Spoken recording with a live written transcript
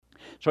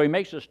So he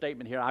makes a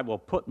statement here, I will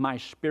put my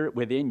spirit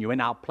within you,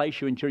 and I'll place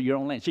you into your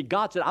own land. See,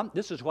 God said,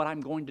 this is what I'm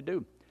going to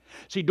do.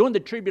 See, during the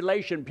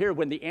tribulation period,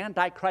 when the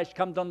Antichrist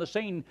comes on the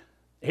scene,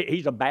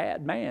 he's a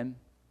bad man.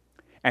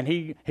 And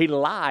he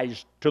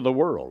lies to the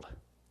world.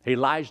 He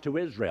lies to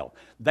Israel.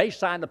 They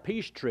sign a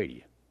peace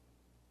treaty.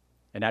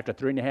 And after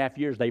 3.5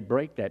 years, they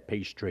break that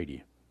peace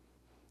treaty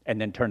and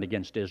then turn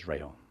against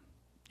Israel.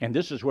 And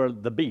this is where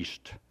the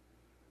beast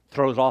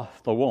throws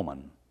off the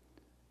woman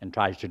and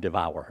tries to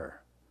devour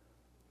her.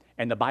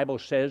 And the Bible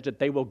says that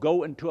they will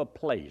go into a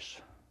place,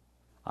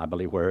 I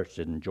believe where it's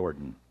in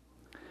Jordan.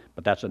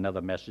 But that's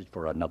another message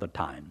for another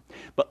time.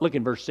 But look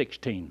in verse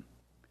 16.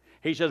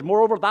 He says,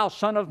 moreover, thou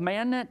son of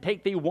man,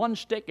 take thee one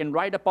stick and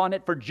write upon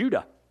it for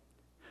Judah,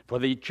 for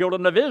the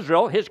children of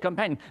Israel, his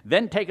companion.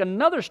 Then take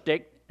another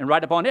stick and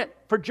write upon it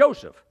for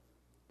Joseph.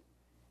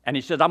 And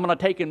he says, I'm going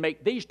to take and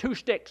make these 2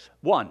 sticks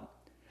one.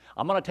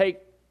 I'm going to take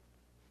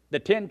the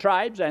 10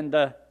 tribes and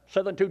the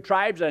southern 2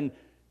 tribes, and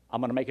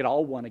I'm going to make it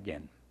all one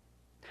again.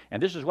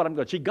 And this is what I'm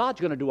going to see.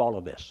 God's going to do all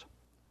of this.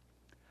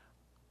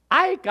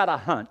 I got a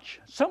hunch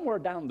somewhere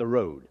down the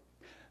road,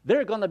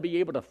 they're going to be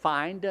able to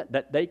find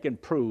that they can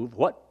prove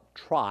what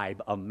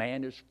tribe a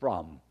man is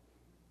from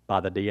by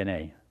the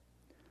DNA.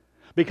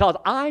 Because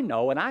I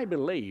know and I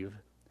believe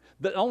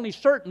that only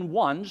certain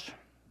ones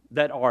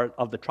that are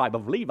of the tribe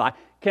of Levi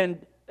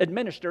can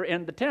administer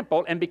in the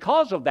temple, and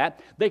because of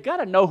that, they got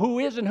to know who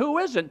is and who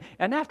isn't.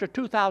 And after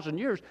 2,000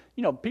 years,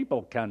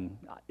 people can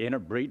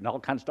interbreed and all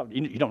kinds of stuff.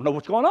 You don't know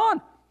what's going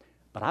on.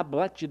 But I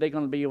bet you they're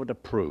going to be able to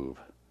prove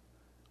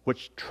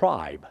which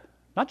tribe,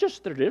 not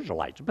just the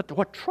Israelites, but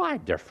what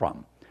tribe they're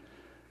from.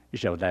 You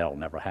say, well, that'll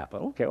never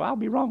happen. Okay, well, I'll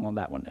be wrong on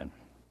that one then.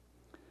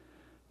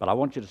 But I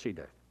want you to see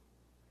that.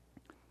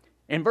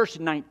 In verse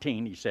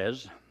 19, he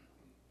says,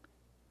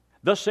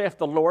 thus saith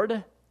the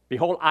Lord,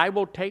 behold, I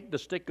will take the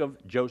stick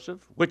of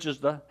Joseph, which is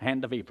the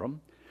hand of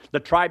Ephraim,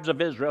 the tribes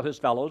of Israel, his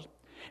fellows.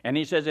 And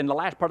he says in the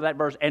last part of that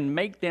verse, and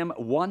make them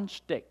one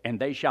stick, and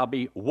they shall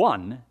be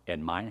one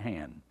in mine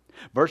hand.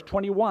 Verse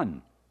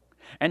 21,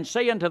 and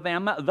say unto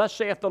them, thus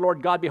saith the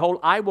Lord God, behold,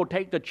 I will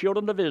take the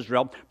children of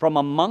Israel from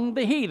among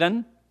the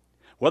heathen,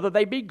 whether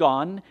they be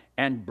gone,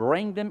 and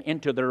bring them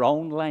into their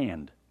own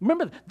land.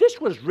 Remember, this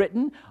was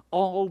written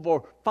over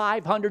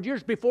 500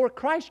 years before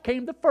Christ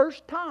came the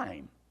first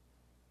time.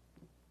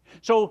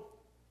 So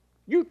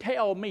you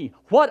tell me,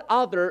 what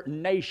other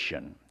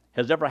nation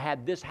has ever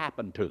had this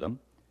happen to them,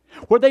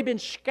 where they've been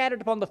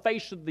scattered upon the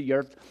face of the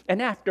earth,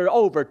 and after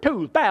over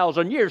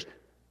 2,000 years,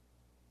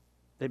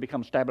 they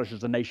become established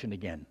as a nation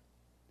again?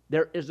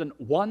 There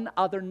isn't one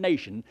other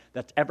nation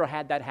that's ever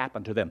had that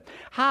happen to them.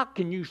 How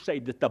can you say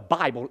that the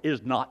Bible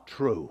is not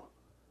true?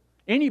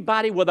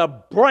 Anybody with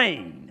a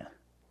brain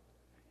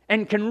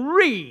and can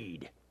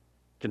read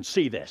can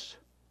see this.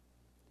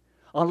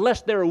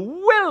 Unless they're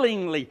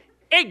willingly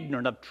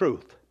ignorant of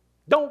truth.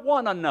 Don't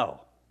want to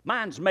know.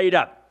 Mine's made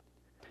up.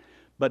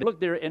 But look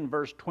there in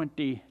verse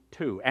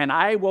 22. And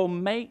I will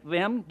make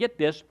them, get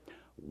this,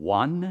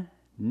 one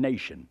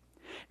nation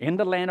in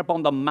the land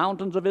upon the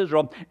mountains of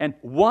Israel, and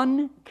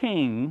one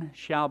king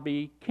shall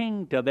be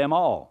king to them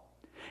all.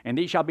 And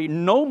these shall be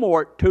no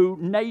more 2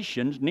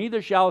 nations,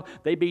 neither shall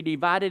they be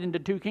divided into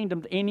 2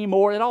 kingdoms any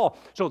more at all.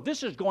 So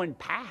this is going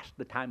past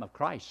the time of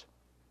Christ.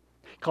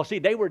 Because see,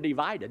 they were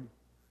divided.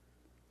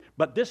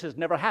 But this has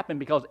never happened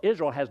because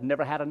Israel has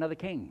never had another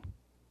king.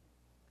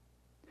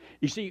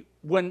 You see,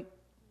 when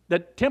the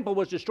temple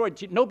was destroyed,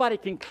 see, nobody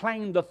can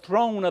claim the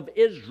throne of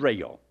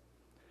Israel.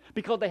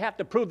 Because they have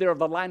to prove they're of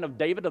the line of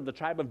David, of the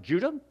tribe of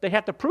Judah. They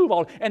have to prove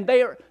all, and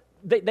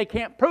they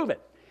can't prove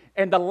it.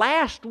 And the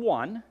last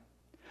one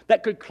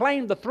that could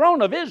claim the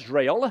throne of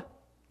Israel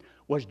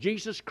was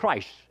Jesus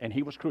Christ, and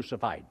he was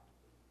crucified.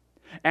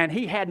 And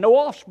he had no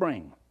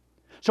offspring.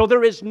 So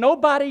there is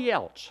nobody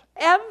else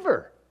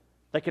ever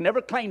that can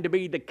ever claim to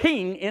be the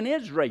king in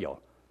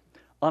Israel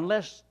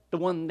unless the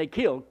one they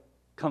killed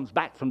comes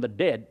back from the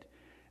dead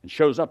and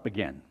shows up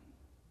again.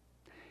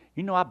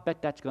 I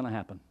bet that's going to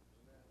happen.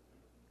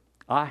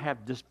 I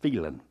have this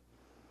feeling.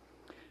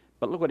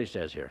 But look what he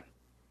says here.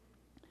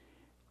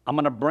 I'm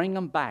going to bring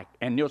them back.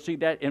 And you'll see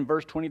that in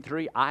verse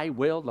 23, I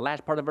will. The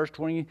last part of verse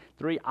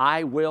 23,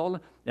 I will.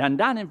 And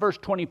down in verse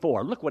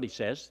 24, look what he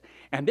says.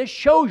 And this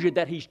shows you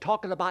that he's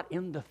talking about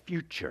in the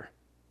future.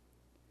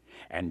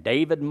 And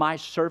David, my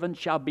servant,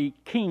 shall be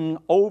king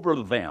over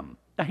them.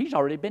 Now, he's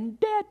already been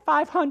dead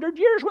 500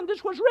 years when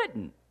this was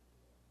written.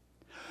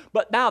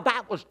 But now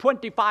that was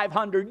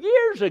 2,500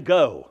 years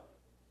ago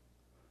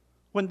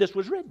when this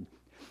was written.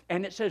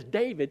 And it says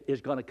David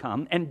is going to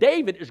come, and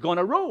David is going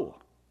to rule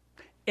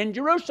in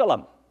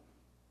Jerusalem.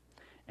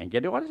 And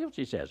get what else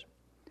he says.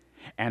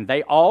 And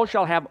they all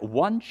shall have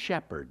one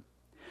shepherd.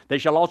 They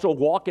shall also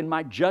walk in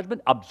my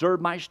judgment,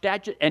 observe my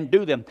statutes, and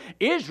do them.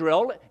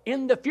 Israel,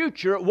 in the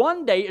future,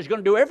 one day is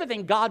going to do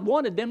everything God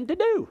wanted them to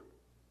do.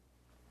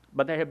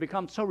 But they have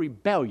become so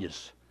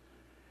rebellious,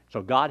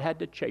 so God had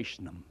to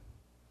chasten them.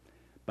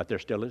 But they're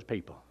still his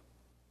people.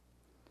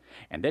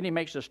 And then he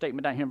makes a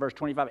statement down here in verse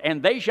 25.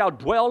 And they shall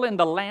dwell in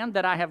the land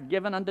that I have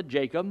given unto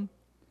Jacob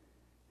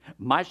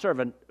My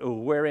servant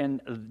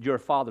wherein your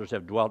fathers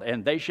have dwelt,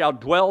 and they shall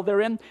dwell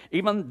therein,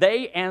 even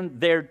they and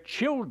their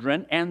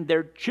children and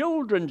their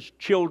children's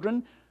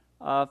children,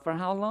 for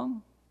how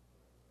long?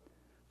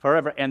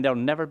 Forever, and they'll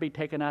never be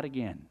taken out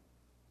again.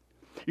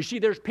 You see,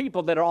 there's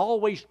people that are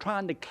always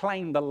trying to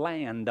claim the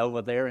land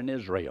over there in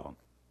Israel.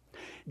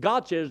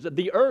 God says that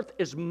the earth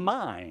is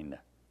mine.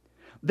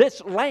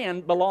 This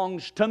land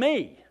belongs to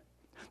me.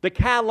 The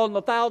cattle on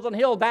the 1,000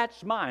 hill,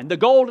 that's mine. The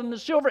gold and the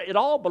silver, it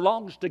all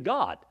belongs to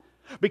God.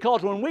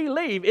 Because when we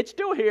leave, it's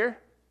still here,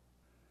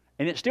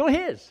 and it's still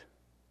His.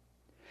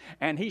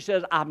 And He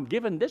says, I'm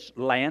giving this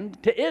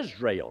land to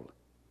Israel.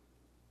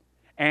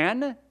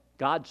 And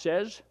God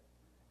says,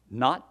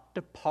 not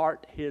to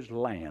part His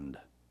land.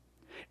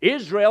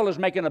 Israel is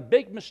making a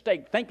big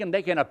mistake thinking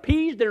they can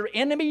appease their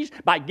enemies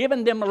by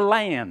giving them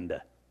land.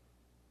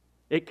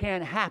 It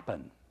can't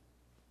happen.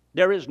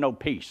 There is no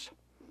peace.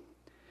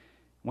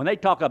 When they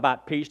talk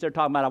about peace, they're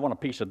talking about, I want a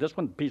piece of this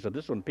one, a piece of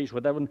this one, a piece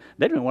with that one.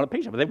 They don't want a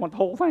piece of it. They want the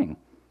whole thing.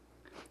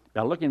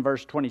 Now look in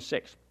verse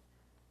 26.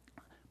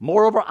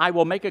 Moreover, I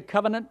will make a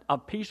covenant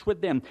of peace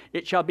with them.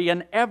 It shall be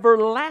an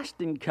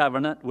everlasting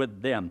covenant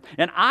with them.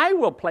 And I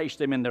will place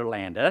them in their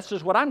land. This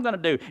is what I'm going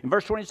to do. In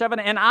verse 27,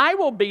 and I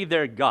will be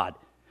their God.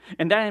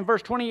 And then in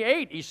verse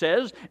 28, he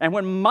says, and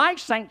when my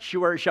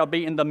sanctuary shall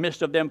be in the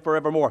midst of them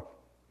forevermore.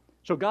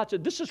 So God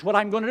said, this is what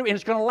I'm going to do, and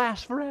it's going to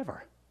last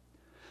forever.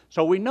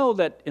 So we know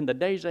that in the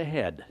days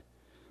ahead,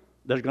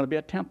 there's going to be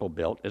a temple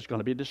built. It's going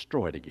to be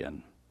destroyed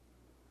again.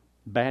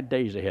 Bad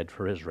days ahead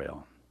for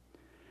Israel.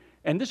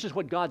 And this is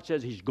what God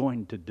says He's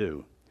going to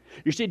do.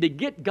 You see, to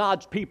get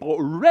God's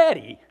people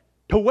ready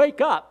to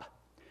wake up,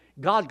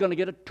 God's going to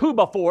get a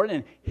 2x4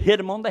 and hit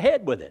them on the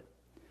head with it.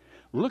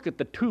 Look at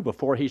the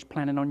 2x4 He's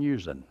planning on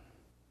using.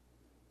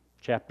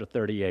 Chapter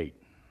 38.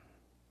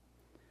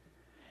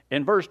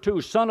 In verse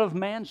 2, Son of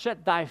man,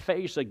 set thy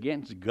face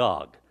against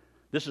Gog.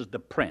 This is the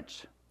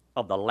prince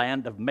of the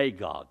land of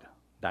Magog.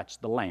 That's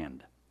the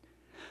land.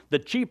 The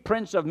chief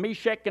prince of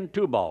Meshech and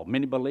Tubal,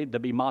 many believe to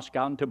be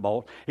Moscow and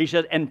Tubal, he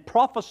said, and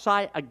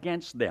prophesy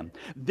against them.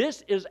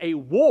 This is a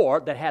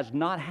war that has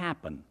not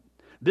happened.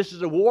 This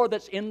is a war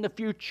that's in the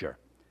future.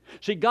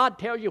 See, God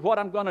tells you what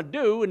I'm going to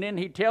do, and then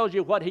He tells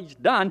you what He's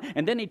done,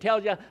 and then He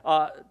tells you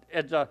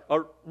as a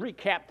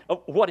recap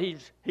of what He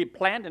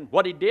planned and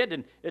what He did,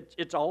 and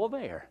it's all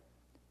there.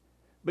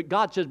 But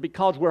God says,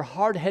 because we're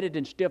hard-headed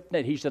and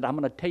stiff-necked, He said, I'm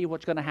going to tell you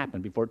what's going to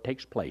happen before it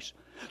takes place.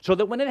 So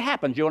that when it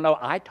happens, you'll know,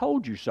 I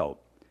told you so.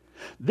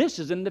 This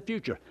is in the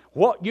future.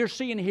 What you're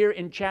seeing here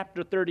in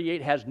chapter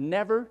 38 has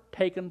never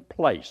taken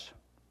place.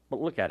 But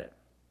look at it.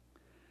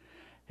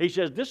 He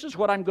says, this is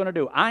what I'm going to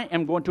do. I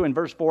am going to, in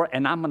verse 4,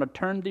 and I'm going to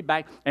turn thee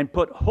back and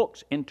put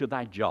hooks into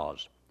thy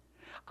jaws.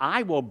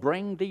 I will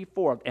bring thee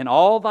forth, and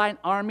all thine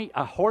army,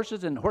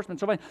 horses and horsemen,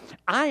 so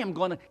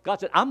on. God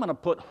said, I'm going to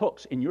put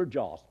hooks in your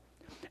jaws.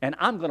 And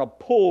I'm going to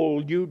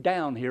pull you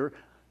down here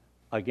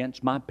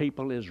against my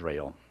people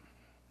Israel.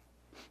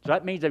 So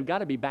that means they've got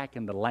to be back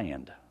in the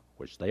land,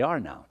 which they are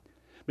now.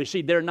 But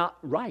see, they're not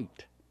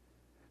right.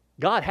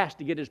 God has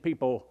to get His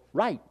people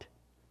right.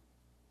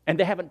 And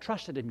they haven't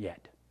trusted Him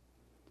yet.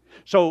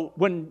 So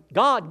when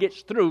God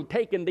gets through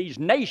taking these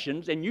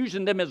nations and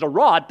using them as a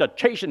rod to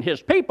chasten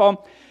His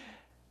people,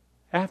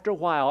 after a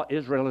while,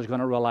 Israel is going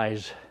to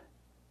realize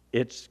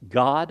it's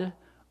God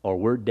or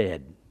we're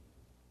dead.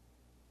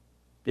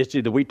 It's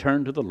either we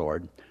turn to the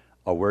Lord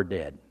or we're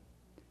dead.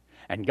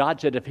 And God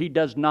said if He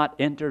does not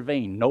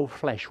intervene, no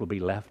flesh will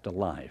be left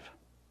alive.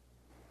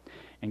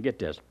 And get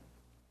this.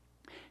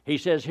 He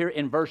says here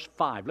in verse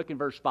 5, look in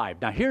verse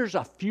 5. Now here's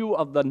a few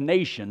of the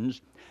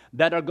nations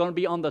that are going to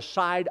be on the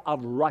side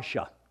of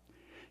Russia.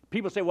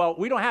 People say, well,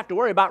 we don't have to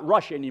worry about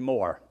Russia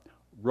anymore.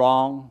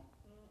 Wrong.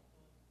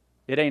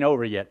 It ain't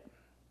over yet.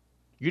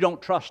 You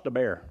don't trust the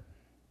bear.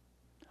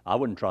 I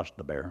wouldn't trust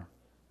the bear.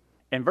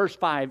 In verse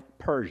 5,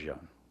 Persia,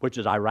 which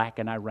is Iraq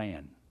and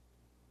Iran.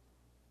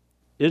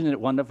 Isn't it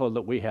wonderful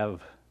that we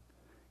have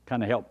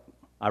kind of helped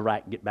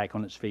Iraq get back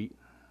on its feet?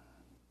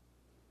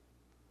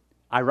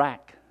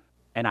 Iraq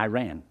and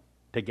Iran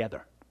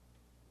together.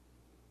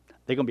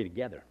 They're going to be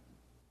together.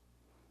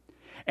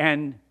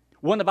 And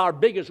one of our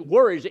biggest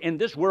worries in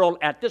this world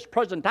at this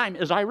present time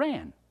is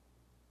Iran.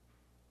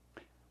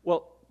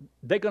 Well,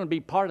 they're going to be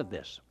part of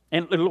this.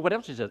 And look what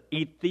else he says.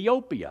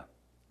 Ethiopia,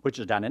 which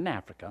is down in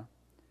Africa.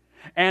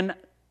 And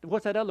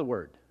what's that other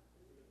word?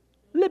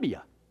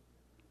 Libya.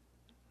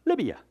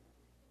 Libya.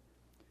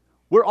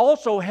 We're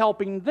also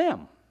helping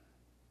them.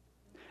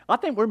 I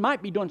think we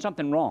might be doing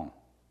something wrong.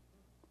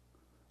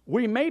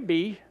 We may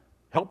be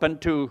helping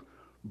to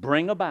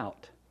bring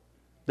about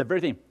the very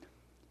thing.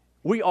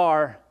 We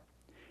are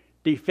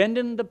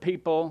defending the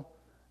people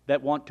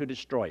that want to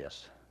destroy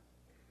us.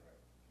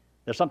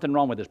 There's something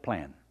wrong with this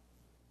plan.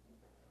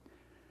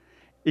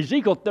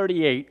 Ezekiel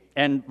 38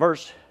 and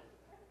verse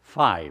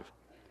 5.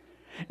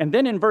 And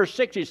then in verse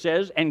 6 he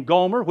says, and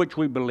Gomer, which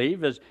we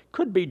believe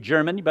could be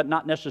Germany, but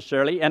not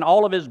necessarily, and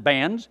all of his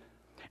bands,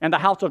 and the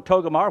house of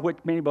Togarmah, which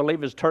many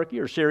believe is Turkey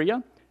or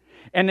Syria.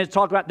 And it's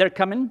talked about they're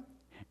coming,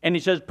 And he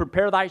says,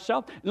 prepare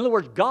thyself. In other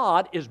words,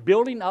 God is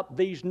building up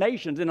these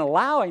nations and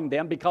allowing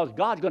them because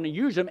God's going to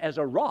use them as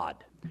a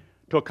rod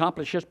to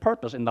accomplish his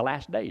purpose in the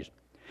last days.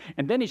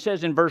 And then he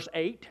says in verse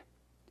 8,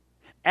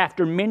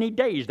 after many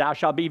days thou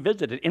shalt be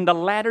visited. In the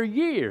latter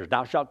years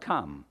thou shalt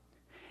come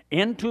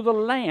into the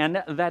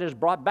land that is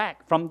brought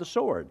back from the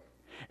sword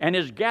and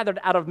is gathered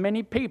out of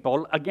many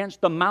people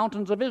against the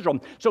mountains of Israel.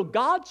 So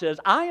God says,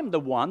 I am the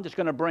one that's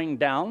going to bring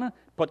down,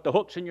 put the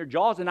hooks in your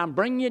jaws, and I'm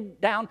bringing you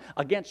down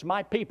against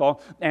my people.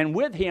 And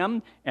with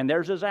him, and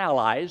there's his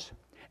allies.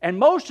 And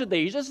most of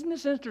these, isn't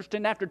this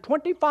interesting, after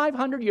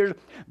 2,500 years,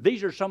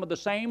 these are some of the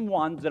same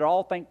ones that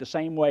all think the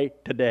same way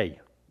today.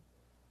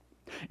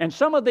 And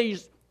some of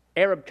these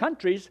Arab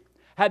countries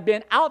have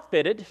been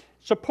outfitted,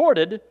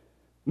 supported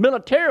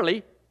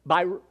militarily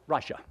by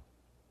Russia.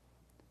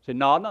 Say,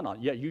 no.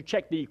 Yeah, you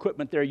check the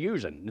equipment they're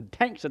using, the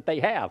tanks that they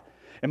have.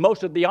 And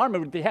most of the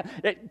armor they have,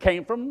 it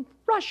came from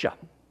Russia.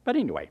 But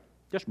anyway,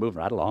 just moving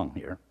right along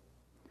here.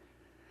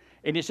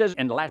 And he says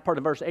in the last part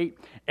of verse 8,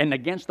 and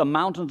against the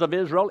mountains of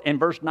Israel, in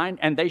verse 9,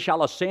 and they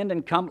shall ascend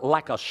and come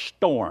like a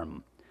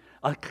storm,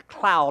 a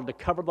cloud to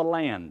cover the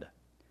land.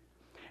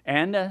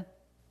 And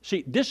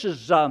see, this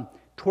is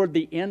toward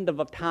the end of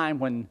a time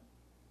when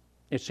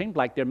it seems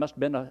like there must have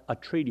been a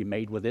treaty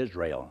made with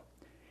Israel.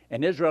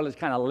 And Israel has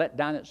kind of let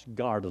down its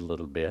guard a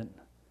little bit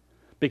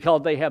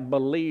because they have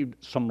believed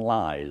some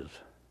lies.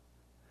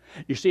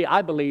 You see,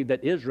 I believe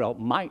that Israel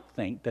might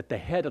think that the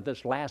head of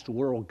this last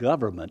world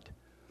government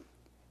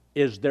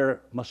is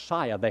their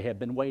Messiah they have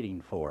been waiting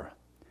for.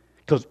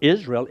 Because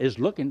Israel is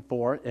looking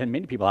for, and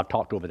many people I've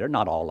talked to over there,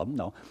 not all of them,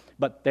 no,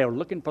 but they're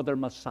looking for their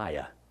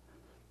Messiah.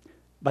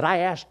 But I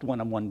asked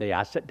one day,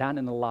 I sat down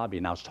in the lobby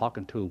and I was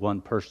talking to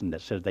one person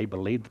that says they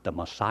believe that the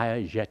Messiah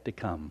is yet to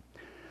come.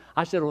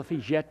 I said, well, if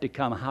he's yet to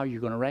come, how are you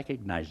going to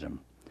recognize him?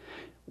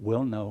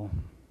 We'll know.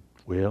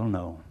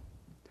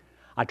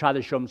 I tried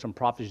to show him some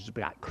prophecies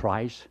about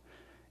Christ.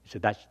 He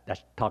said,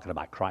 that's talking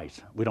about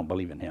Christ. We don't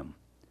believe in him.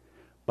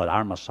 But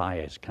our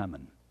Messiah is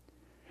coming.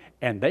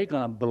 And they're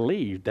going to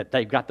believe that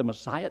they've got the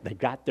Messiah, they've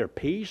got their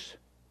peace,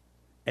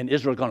 and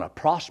Israel's going to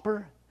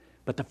prosper.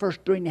 But the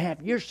first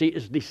 3.5 years, see,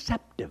 is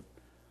deceptive.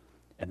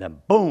 And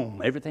then,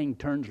 boom, everything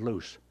turns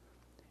loose.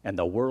 And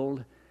the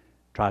world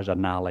tries to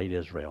annihilate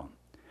Israel.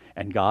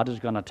 And God is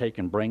going to take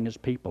and bring his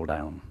people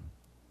down,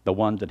 the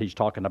ones that he's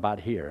talking about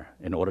here,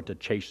 in order to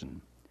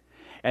chasten.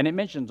 And it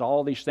mentions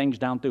all these things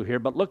down through here,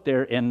 but look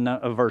there in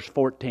verse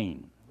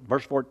 14.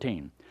 Verse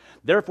 14.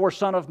 Therefore,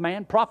 son of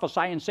man,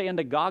 prophesy and say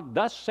unto Gog,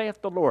 thus saith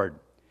the Lord,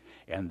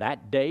 in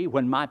that day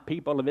when my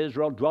people of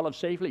Israel dwelleth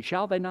safely,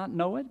 shall they not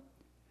know it?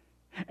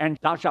 And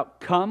thou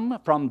shalt come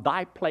from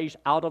thy place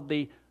out of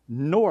the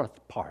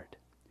north part,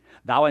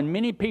 thou and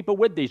many people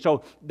with thee.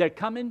 So they're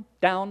coming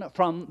down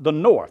from the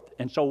north.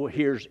 And so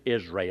here's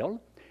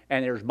Israel,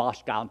 and there's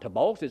Moscow and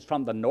Tobolsk. It's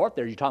from the north.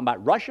 There you're talking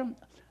about Russia,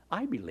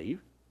 I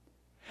believe.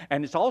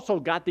 And it's also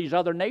got these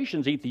other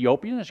nations,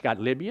 Ethiopia, it's got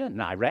Libya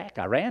and Iraq,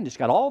 Iran. It's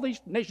got all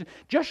these nations,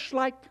 just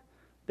like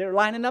they're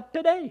lining up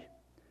today.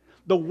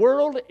 The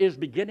world is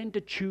beginning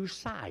to choose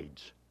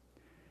sides.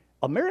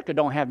 America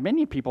don't have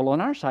many people on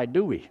our side,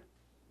 do we?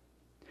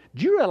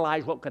 Do you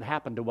realize what could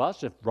happen to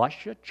us if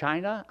Russia,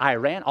 China,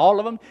 Iran, all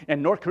of them,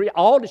 and North Korea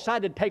all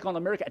decided to take on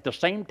America at the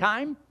same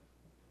time?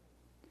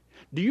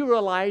 Do you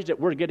realize that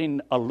we're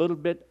getting a little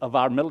bit of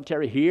our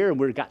military here, and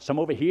we've got some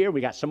over here,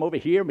 we got some over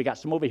here, we got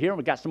some over here, and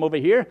we got some over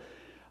here?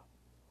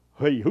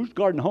 Hey, who's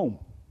guarding home?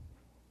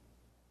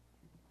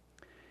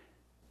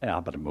 Yeah, I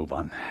better move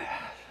on.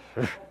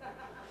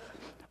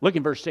 Look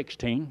in verse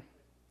 16.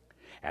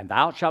 And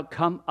thou shalt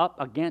come up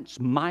against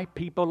my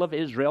people of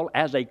Israel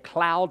as a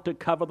cloud to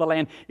cover the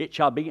land. It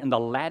shall be in the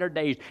latter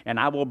days, and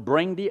I will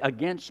bring thee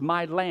against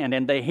my land.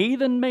 And the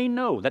heathen may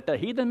know,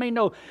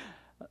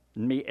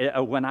 me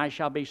when I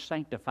shall be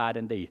sanctified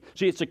in thee.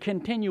 See, it's a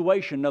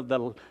continuation of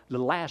the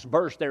last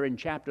verse there in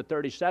chapter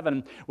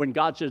 37 when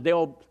God says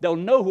they'll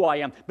know who I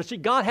am. But see,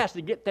 God has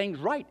to get things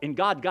right, and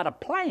God's got a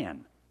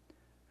plan.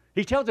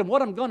 He tells them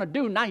what I'm going to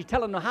do. Now he's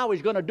telling them how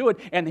he's going to do it.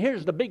 And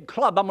here's the big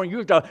club I'm going to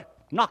use to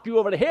knock you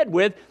over the head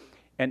with.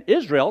 And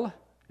Israel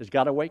has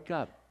got to wake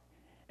up.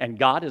 And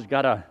God is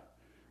going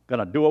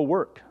to do a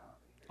work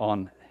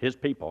on his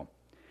people.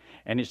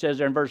 And he says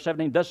there in verse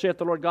 17, thus saith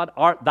the Lord God,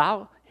 art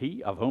thou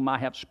he of whom I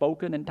have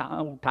spoken in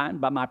old time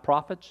by my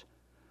prophets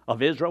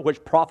of Israel,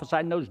 which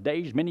prophesied in those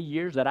days many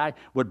years that I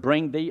would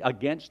bring thee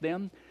against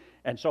them?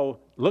 And so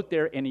look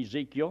there in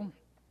Ezekiel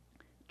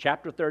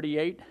chapter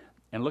 38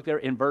 and look there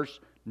in verse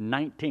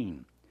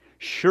 19.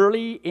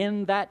 Surely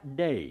in that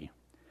day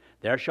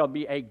there shall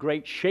be a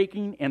great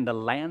shaking in the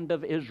land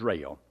of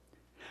Israel.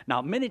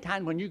 Now, many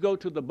times when you go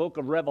to the book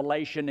of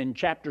Revelation in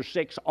chapter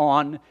 6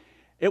 on,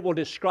 it will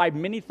describe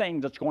many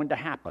things that's going to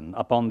happen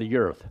upon the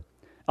earth.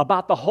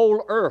 About the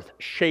whole earth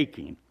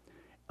shaking,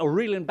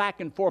 reeling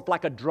back and forth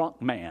like a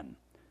drunk man.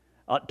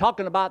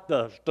 Talking about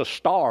the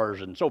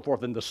stars and so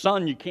forth, and the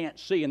sun you can't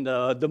see, and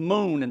the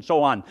moon and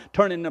so on,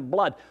 turning to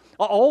blood.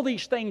 All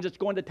these things that's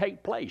going to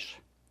take place.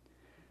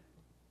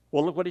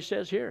 Well, look what he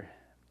says here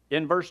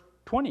in verse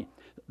 20.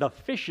 the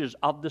fishes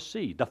of the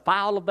sea, the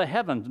fowl of the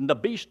heavens, and the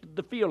beasts of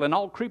the field, and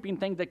all creeping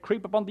things that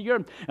creep upon the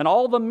earth, and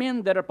all the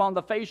men that are upon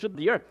the face of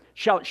the earth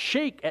shall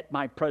shake at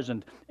my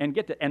presence,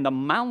 and and the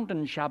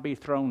mountains shall be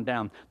thrown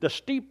down. The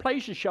steep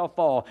places shall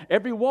fall.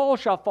 Every wall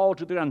shall fall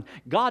to the ground.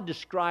 God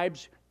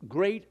describes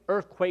great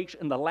earthquakes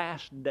in the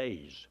last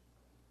days.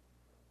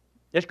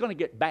 It's going to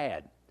get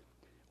bad.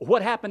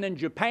 What happened in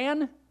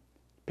Japan?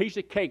 Piece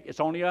of cake.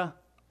 It's only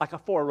like a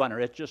forerunner.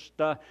 It's just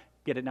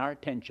getting our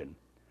attention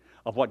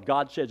of what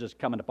God says is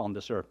coming upon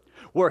this earth.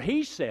 Where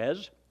He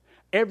says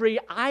every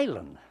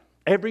island,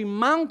 every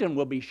mountain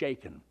will be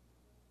shaken.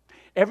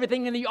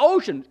 Everything in the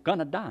ocean is going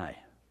to die.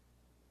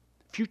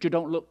 Future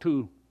don't look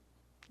too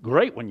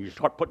great when you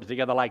start putting it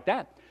together like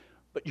that.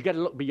 But you got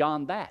to look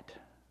beyond that.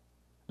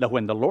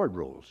 When the Lord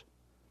rules.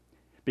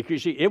 Because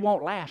you see, it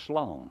won't last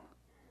long.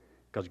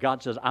 Because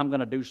God says, I'm going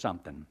to do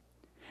something.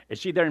 You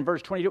see there in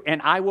verse 22,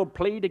 and I will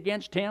plead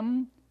against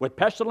him with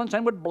pestilence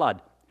and with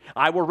blood.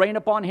 I will rain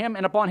upon him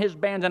and upon his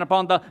bands and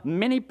upon the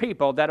many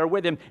people that are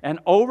with him, an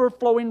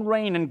overflowing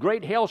rain and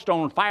great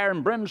hailstone, fire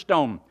and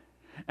brimstone.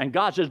 And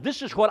God says,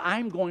 this is what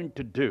I'm going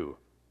to do.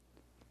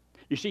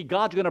 You see,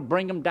 God's going to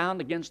bring them down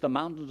against the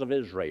mountains of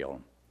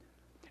Israel.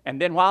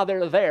 And then while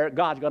they're there,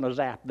 God's going to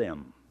zap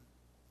them.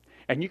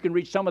 And you can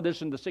read some of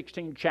this in the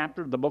 16th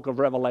chapter of the book of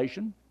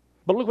Revelation.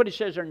 But look what he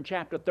says there in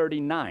chapter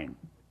 39.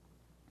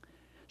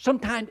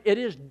 Sometimes it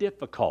is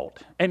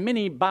difficult, and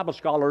many Bible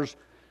scholars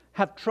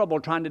have trouble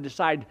trying to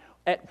decide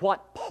at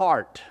what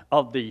part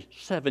of the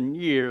 7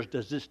 years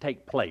does this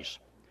take place.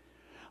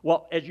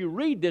 Well, as you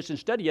read this and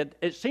study it,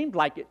 it seems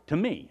like it to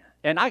me,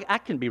 and I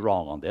can be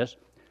wrong on this,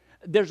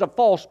 there's a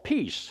false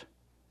peace,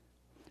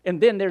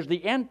 and then there's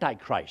the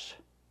Antichrist.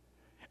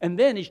 And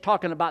then he's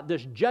talking about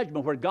this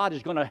judgment where God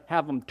is going to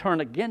have them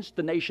turn against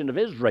the nation of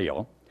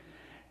Israel.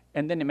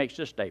 And then he makes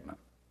this statement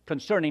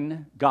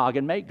concerning Gog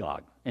and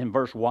Magog. In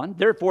verse 1,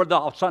 therefore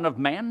thou son of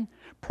man,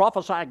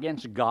 prophesy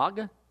against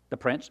Gog, the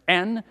prince,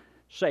 and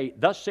say,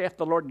 thus saith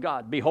the Lord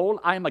God, behold,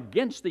 I am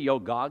against thee, O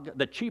Gog,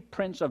 the chief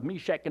prince of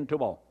Meshech and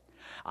Tubal.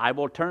 I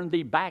will turn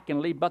thee back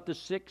and leave but the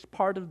sixth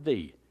part of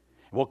thee.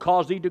 Will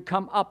cause thee to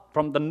come up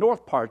from the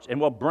north parts, and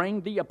will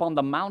bring thee upon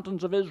the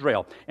mountains of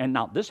Israel. And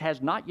now this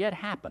has not yet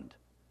happened.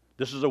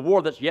 This is a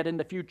war that's yet in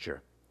the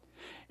future.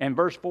 And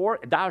verse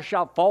 4, thou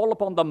shalt fall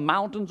upon the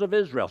mountains of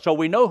Israel. So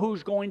we know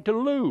who's going to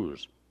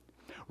lose.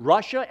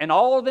 Russia and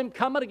all of them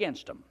coming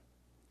against them.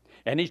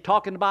 And he's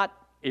talking about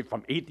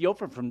from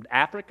Ethiopia, from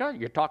Africa.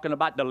 You're talking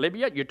about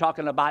Libya. You're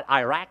talking about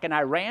Iraq and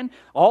Iran.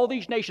 All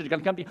these nations are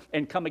going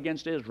to come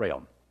against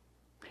Israel.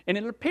 And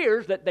it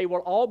appears that they will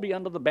all be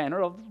under the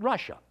banner of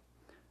Russia.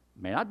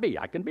 May not be.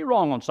 I can be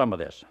wrong on some of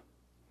this.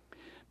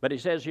 But he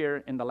says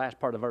here in the last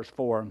part of verse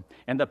 4,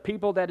 and the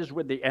people that is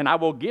with thee, and I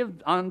will give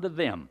unto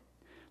them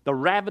the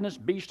ravenous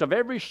beast of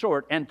every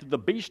sort, and to the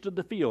beast of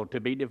the field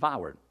to be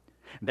devoured.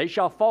 They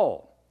shall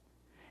fall.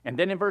 And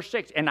then in verse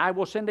 6, and I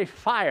will send a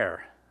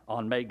fire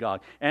on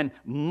Magog, and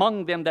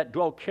among them that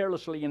dwell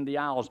carelessly in the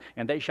isles,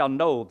 and they shall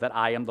know that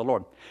I am the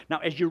Lord. Now,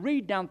 as you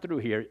read down through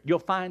here, you'll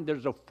find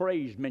there's a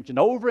phrase mentioned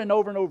over and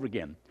over and over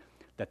again,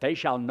 that they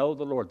shall know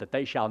the Lord, that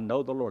they shall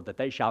know the Lord, that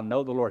they shall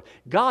know the Lord.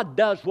 God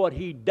does what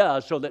he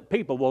does so that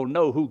people will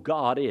know who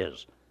God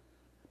is,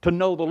 to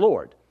know the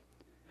Lord.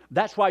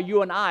 That's why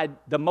you and I,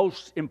 the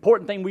most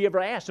important thing we ever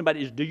ask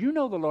somebody is, do you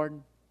know the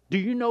Lord? Do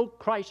you know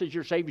Christ as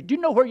your Savior? Do you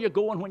know where you're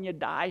going when you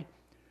die?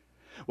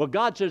 Well,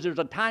 God says there's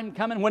a time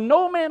coming when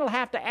no man will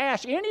have to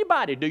ask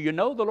anybody, do you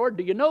know the Lord?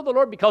 Do you know the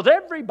Lord? Because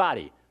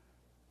everybody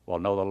will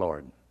know the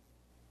Lord.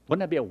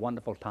 Wouldn't that be a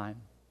wonderful time?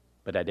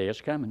 But that day is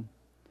coming.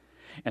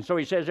 And so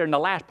he says there in the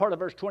last part of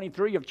verse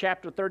 23 of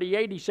chapter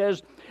 38, he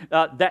says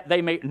that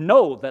they may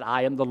know that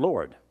I am the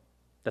Lord.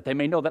 That they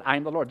may know that I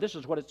am the Lord. This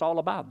is what it's all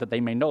about, that they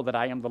may know that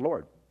I am the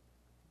Lord.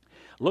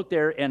 Look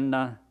there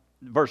in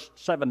verse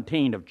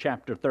 17 of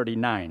chapter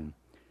 39.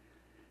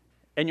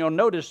 And you'll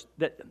notice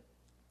that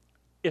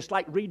it's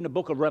like reading the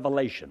book of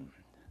Revelation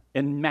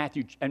in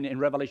Matthew and in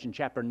Revelation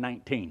chapter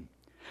 19,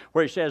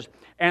 where he says,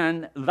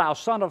 and thou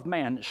son of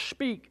man,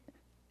 speak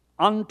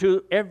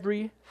unto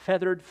every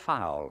feathered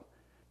fowl,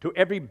 to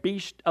every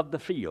beast of the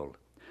field.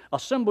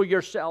 Assemble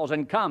yourselves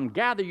and come,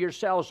 gather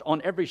yourselves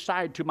on every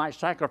side to my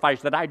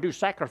sacrifice, that I do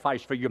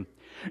sacrifice for you,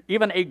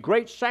 even a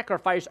great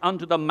sacrifice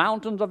unto the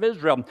mountains of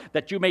Israel,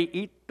 that you may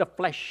eat the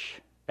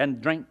flesh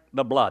and drink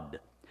the blood.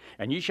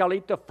 And ye shall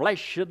eat the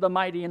flesh of the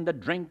mighty, and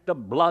drink the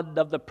blood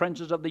of the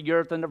princes of the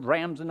earth, and of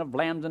rams, and of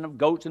lambs, and of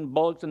goats, and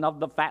bullocks, and of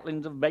the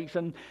fatlings of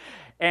Bashan.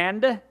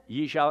 And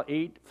ye shall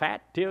eat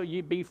fat till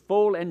ye be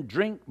full, and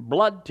drink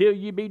blood till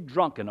ye be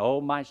drunken.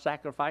 O my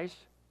sacrifice,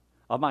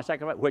 of my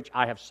sacrifice, which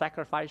I have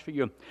sacrificed for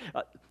you.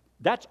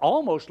 That's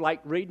almost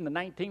like reading the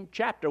 19th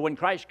chapter when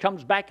Christ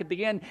comes back at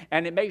the end,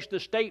 and it makes the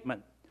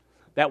statement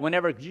that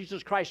whenever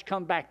Jesus Christ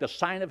comes back, the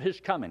sign of his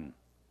coming,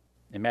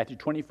 in Matthew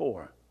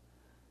 24.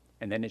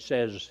 And then it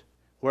says,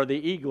 where the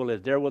eagle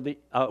is, there will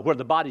where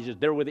the bodies is,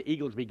 there will the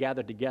eagles be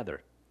gathered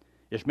together.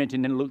 It's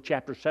mentioned in Luke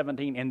chapter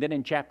 17, and then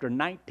in chapter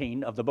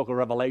 19 of the book of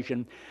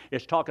Revelation,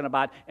 it's talking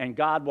about, and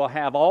God will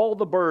have all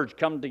the birds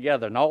come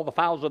together and all the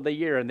fowls of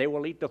the air, and they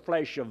will eat the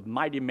flesh of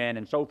mighty men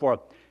and so forth.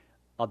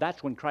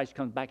 That's when Christ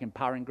comes back in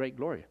power and great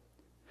glory.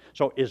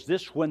 So is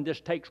this when this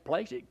takes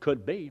place? It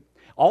could be.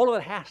 All of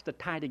it has to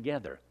tie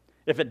together.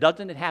 If it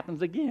doesn't, it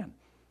happens again.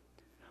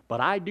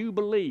 But I do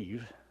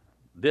believe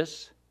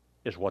this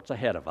is what's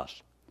ahead of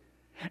us,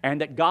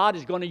 and that God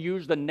is going to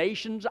use the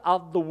nations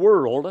of the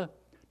world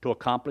to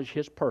accomplish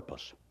His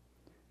purpose.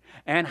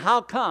 And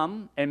how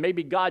come, and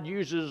maybe God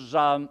uses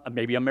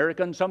maybe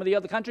America and some of the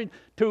other countries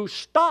to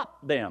stop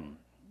them,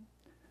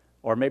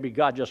 or maybe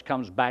God just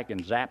comes back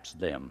and zaps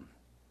them.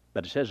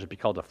 But it says it's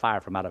because of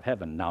fire from out of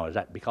heaven. Now, is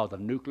that because of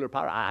nuclear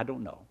power? I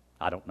don't know.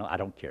 I don't know. I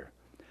don't care.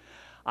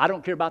 I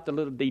don't care about the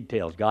little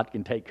details. God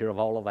can take care of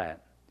all of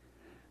that.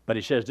 But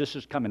He says this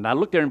is coming. Now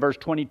look there in verse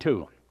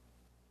 22.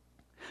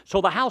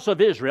 So the house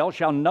of Israel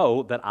shall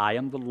know that I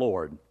am the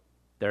Lord,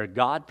 their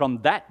God,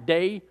 from that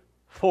day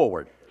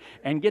forward.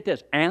 And get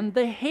this, and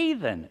the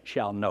heathen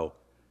shall know.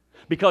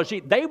 Because see,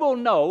 they will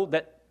know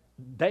that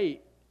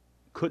they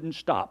couldn't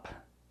stop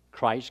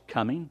Christ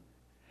coming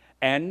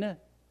and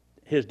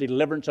His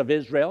deliverance of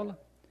Israel,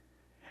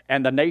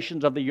 and the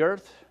nations of the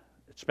earth,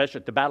 especially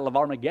at the Battle of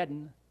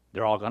Armageddon,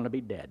 they're all going to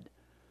be dead.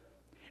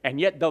 And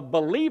yet the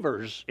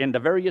believers in the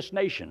various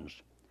nations,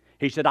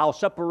 He said, I'll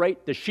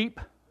separate the sheep,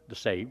 the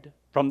saved,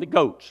 from the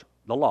goats,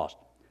 the lost.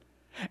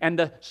 And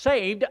the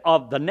saved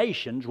of the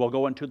nations will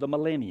go into the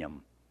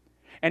millennium.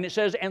 And it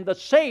says, and the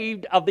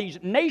saved of these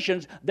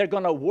nations, they're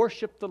going to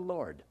worship the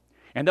Lord.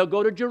 And they'll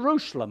go to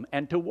Jerusalem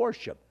and to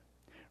worship.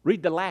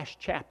 Read the last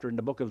chapter in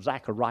the book of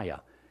Zechariah,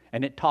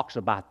 and it talks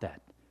about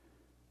that,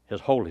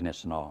 His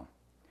holiness and all.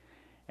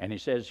 And He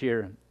says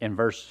here in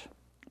verse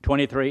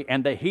 23,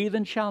 and the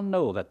heathen shall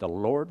know that the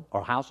Lord,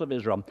 or house of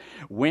Israel,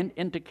 went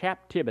into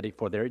captivity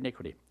for their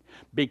iniquity,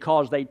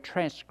 because they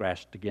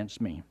transgressed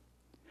against me.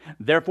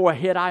 Therefore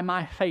hid I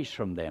my face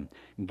from them,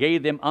 and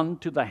gave them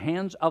unto the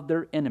hands of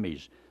their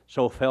enemies.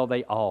 So fell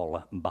they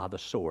all by the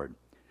sword.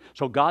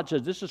 So God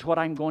says, this is what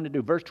I'm going to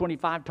do. Verse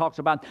 25 talks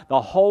about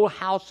the whole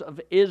house of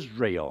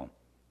Israel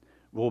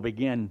will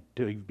begin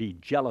to be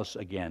jealous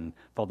again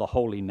for the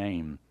holy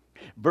name.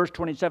 Verse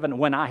 27,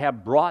 when I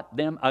have brought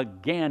them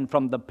again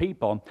from the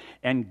people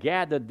and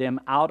gathered them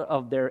out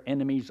of their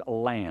enemies'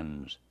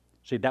 lands.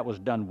 See, that was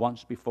done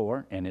once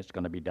before, and it's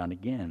going to be done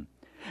again.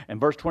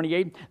 And verse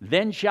 28,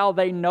 then shall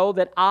they know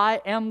that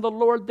I am the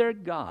Lord their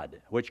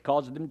God, which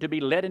caused them to be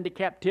led into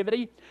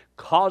captivity,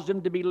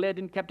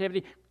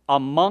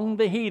 among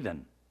the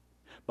heathen.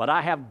 But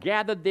I have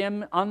gathered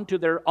them unto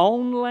their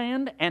own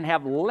land, and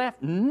have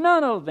left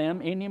none of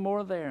them any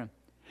more there.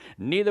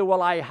 Neither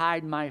will I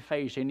hide my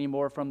face any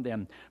more from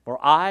them, for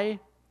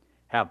I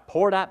have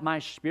poured out my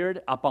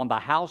Spirit upon the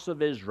house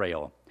of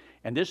Israel.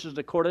 And this is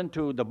according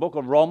to the book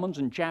of Romans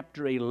in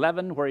chapter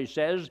 11, where He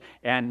says,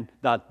 and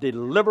the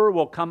deliverer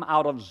will come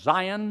out of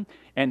Zion,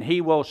 and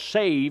He will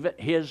save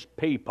His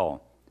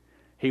people.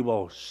 He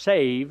will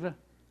save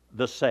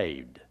the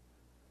saved.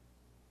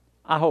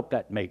 I hope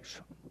that makes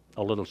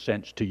a little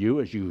sense to you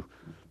as you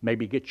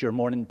maybe get your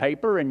morning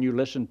paper and you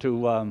listen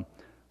to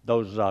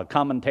those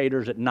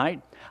commentators at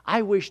night.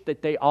 I wish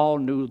that they all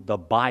knew the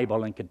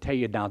Bible and could tell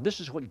you, now,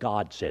 this is what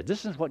God said.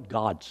 This is what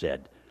God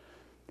said.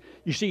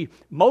 You see,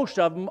 most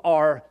of them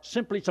are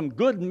simply some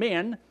good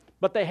men,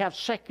 but they have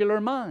secular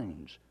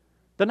minds.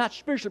 They're not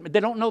spiritual. They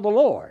don't know the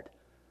Lord.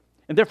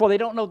 And therefore, they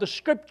don't know the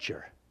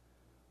Scripture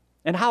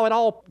and how it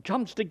all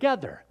comes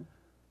together.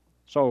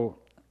 So,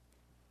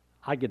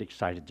 I get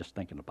excited just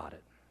thinking about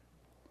it.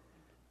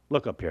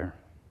 Look up here.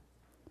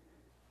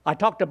 I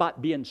talked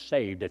about being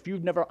saved. If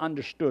you've never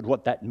understood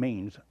what that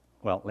means,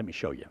 well, let me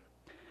show you.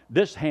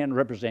 This hand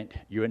represents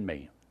you and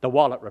me. The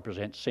wallet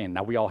represents sin.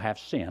 Now, we all have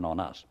sin on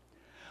us.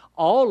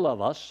 All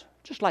of us,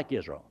 just like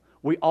Israel,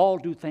 we all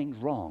do things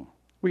wrong.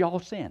 We all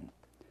sin.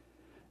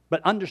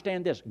 But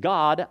understand this,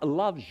 God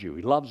loves you.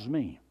 He loves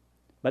me.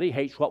 But He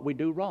hates what we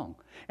do wrong.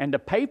 And to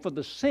pay for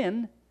the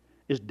sin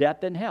is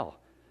death and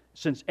hell.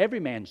 Since every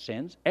man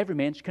sins, every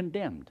man's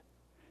condemned.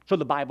 So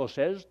the Bible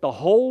says the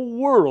whole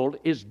world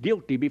is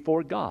guilty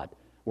before God.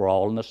 We're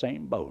all in the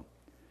same boat.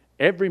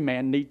 Every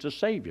man needs a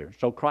Savior.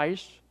 So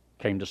Christ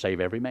came to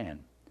save every man.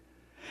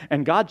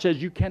 And God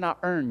says you cannot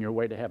earn your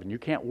way to heaven. You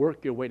can't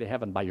work your way to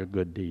heaven by your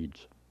good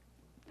deeds.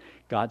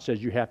 God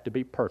says you have to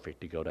be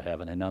perfect to go to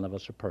heaven, and none of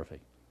us are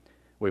perfect.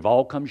 We've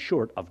all come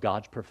short of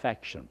God's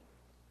perfection.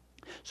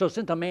 So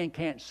since a man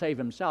can't save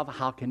himself,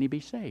 how can he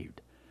be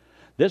saved?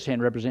 This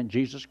hand represents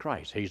Jesus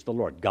Christ. He's the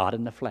Lord, God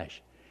in the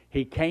flesh.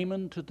 He came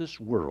into this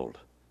world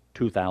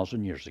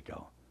 2,000 years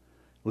ago,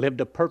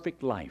 lived a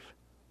perfect life.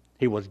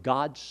 He was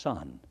God's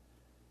Son.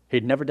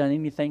 He'd never done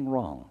anything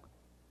wrong,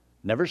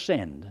 never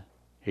sinned.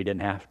 He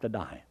didn't have to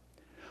die.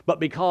 But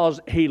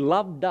because He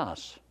loved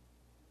us,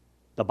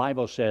 the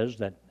Bible says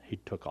that He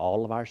took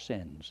all of our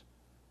sins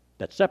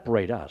that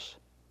separate us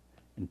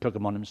and took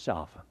them on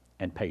Himself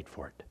and paid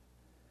for it.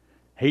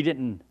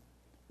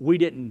 We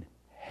didn't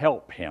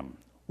help Him.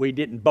 We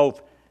didn't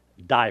both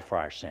die for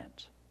our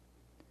sins.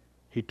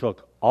 He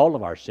took all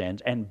of our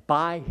sins and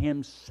by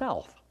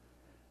himself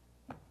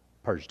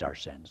purged our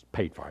sins,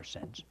 paid for our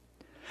sins.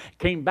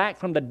 Came back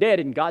from the dead,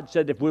 and God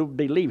said if we would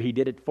believe he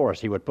did it for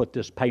us, he would put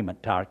this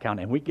payment to our account,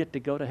 and we get to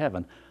go to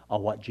heaven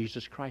on what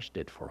Jesus Christ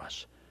did for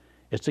us.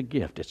 It's a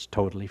gift. It's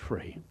totally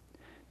free.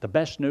 The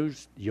best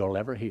news you'll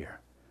ever hear.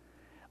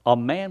 A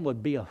man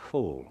would be a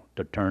fool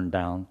to turn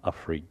down a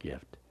free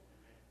gift.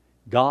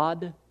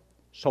 God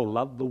so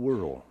loved the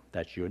world,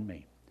 that's you and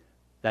me,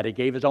 that he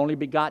gave his only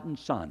begotten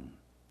Son,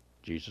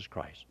 Jesus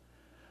Christ,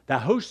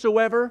 that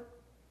whosoever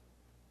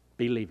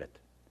believe it.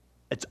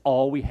 It's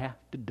all we have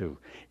to do.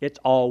 It's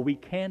all we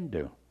can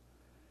do.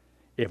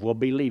 If we'll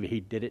believe it, he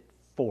did it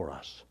for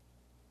us.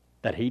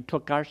 That he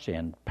took our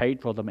sin,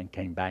 paid for them, and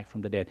came back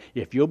from the dead.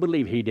 If you'll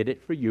believe he did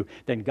it for you,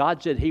 then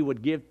God said he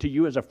would give to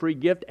you as a free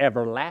gift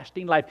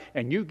everlasting life,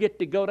 and you get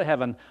to go to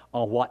heaven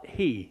on what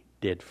he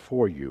did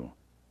for you.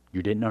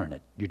 You didn't earn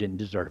it. You didn't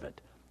deserve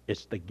it.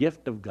 It's the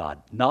gift of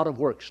God, not of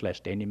works,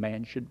 lest any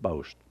man should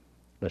boast.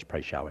 Let's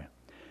pray, shall we?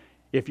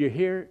 If you're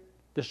here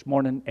this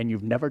morning and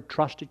you've never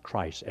trusted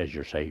Christ as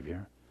your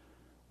Savior,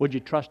 would you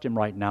trust him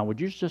right now? Would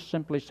you just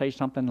simply say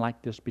something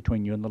like this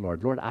between you and the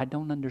Lord? Lord, I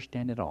don't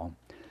understand it all,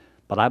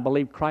 but I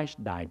believe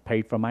Christ died,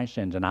 paid for my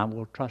sins, and I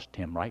will trust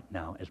him right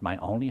now as my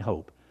only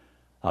hope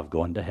of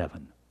going to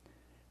heaven.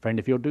 Friend,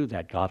 if you'll do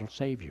that, God will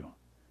save you,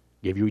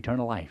 give you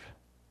eternal life.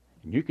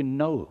 And you can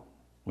know,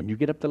 when you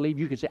get up to leave,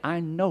 you can say, I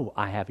know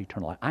I have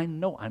eternal life. I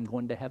know I'm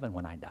going to heaven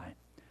when I die.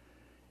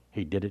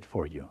 He did it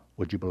for you.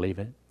 Would you believe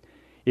it?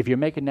 If you're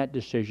making that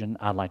decision,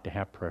 I'd like to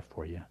have prayer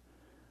for you.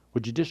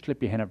 Would you just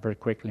slip your hand up very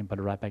quickly and put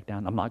it right back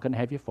down? I'm not going to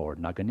have you forward.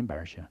 I'm not going to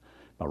embarrass you.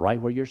 But right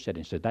where you're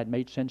sitting, says, that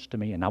made sense to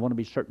me, and I want to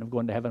be certain of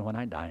going to heaven when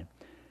I die.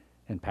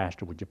 And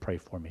Pastor, would you pray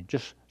for me?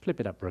 Just slip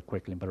it up very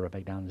quickly and put it right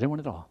back down. Is anyone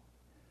at all?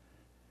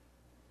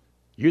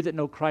 You that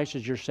know Christ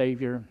as your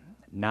Savior,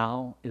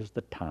 now is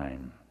the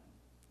time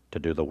to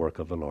do the work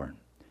of the Lord.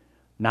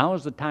 Now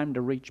is the time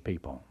to reach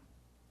people.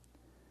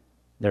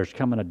 There's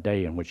coming a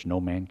day in which no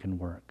man can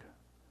work.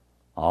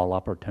 All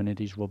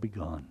opportunities will be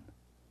gone.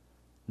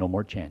 No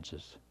more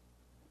chances.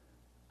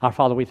 Our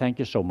Father, we thank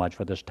you so much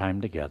for this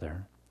time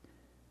together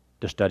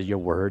to study your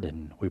word,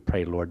 and we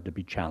pray, Lord, to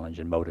be challenged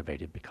and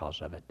motivated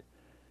because of it,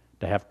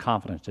 to have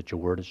confidence that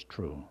your word is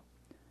true,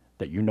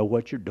 that you know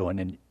what you're doing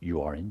and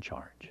you are in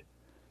charge,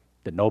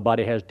 that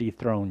nobody has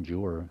dethroned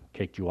you or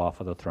kicked you off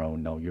of the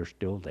throne. No, you're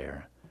still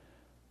there.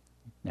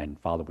 And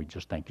Father, we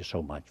just thank you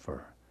so much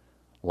for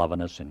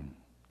loving us and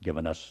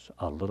giving us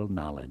a little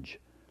knowledge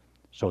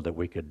so that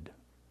we could,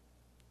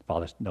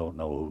 Father,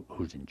 know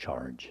who's in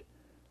charge,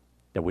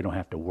 that we don't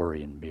have to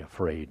worry and be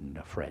afraid and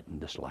fret in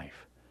this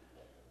life.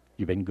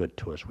 You've been good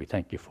to us. We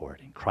thank you for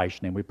it. In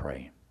Christ's name we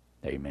pray.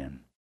 Amen.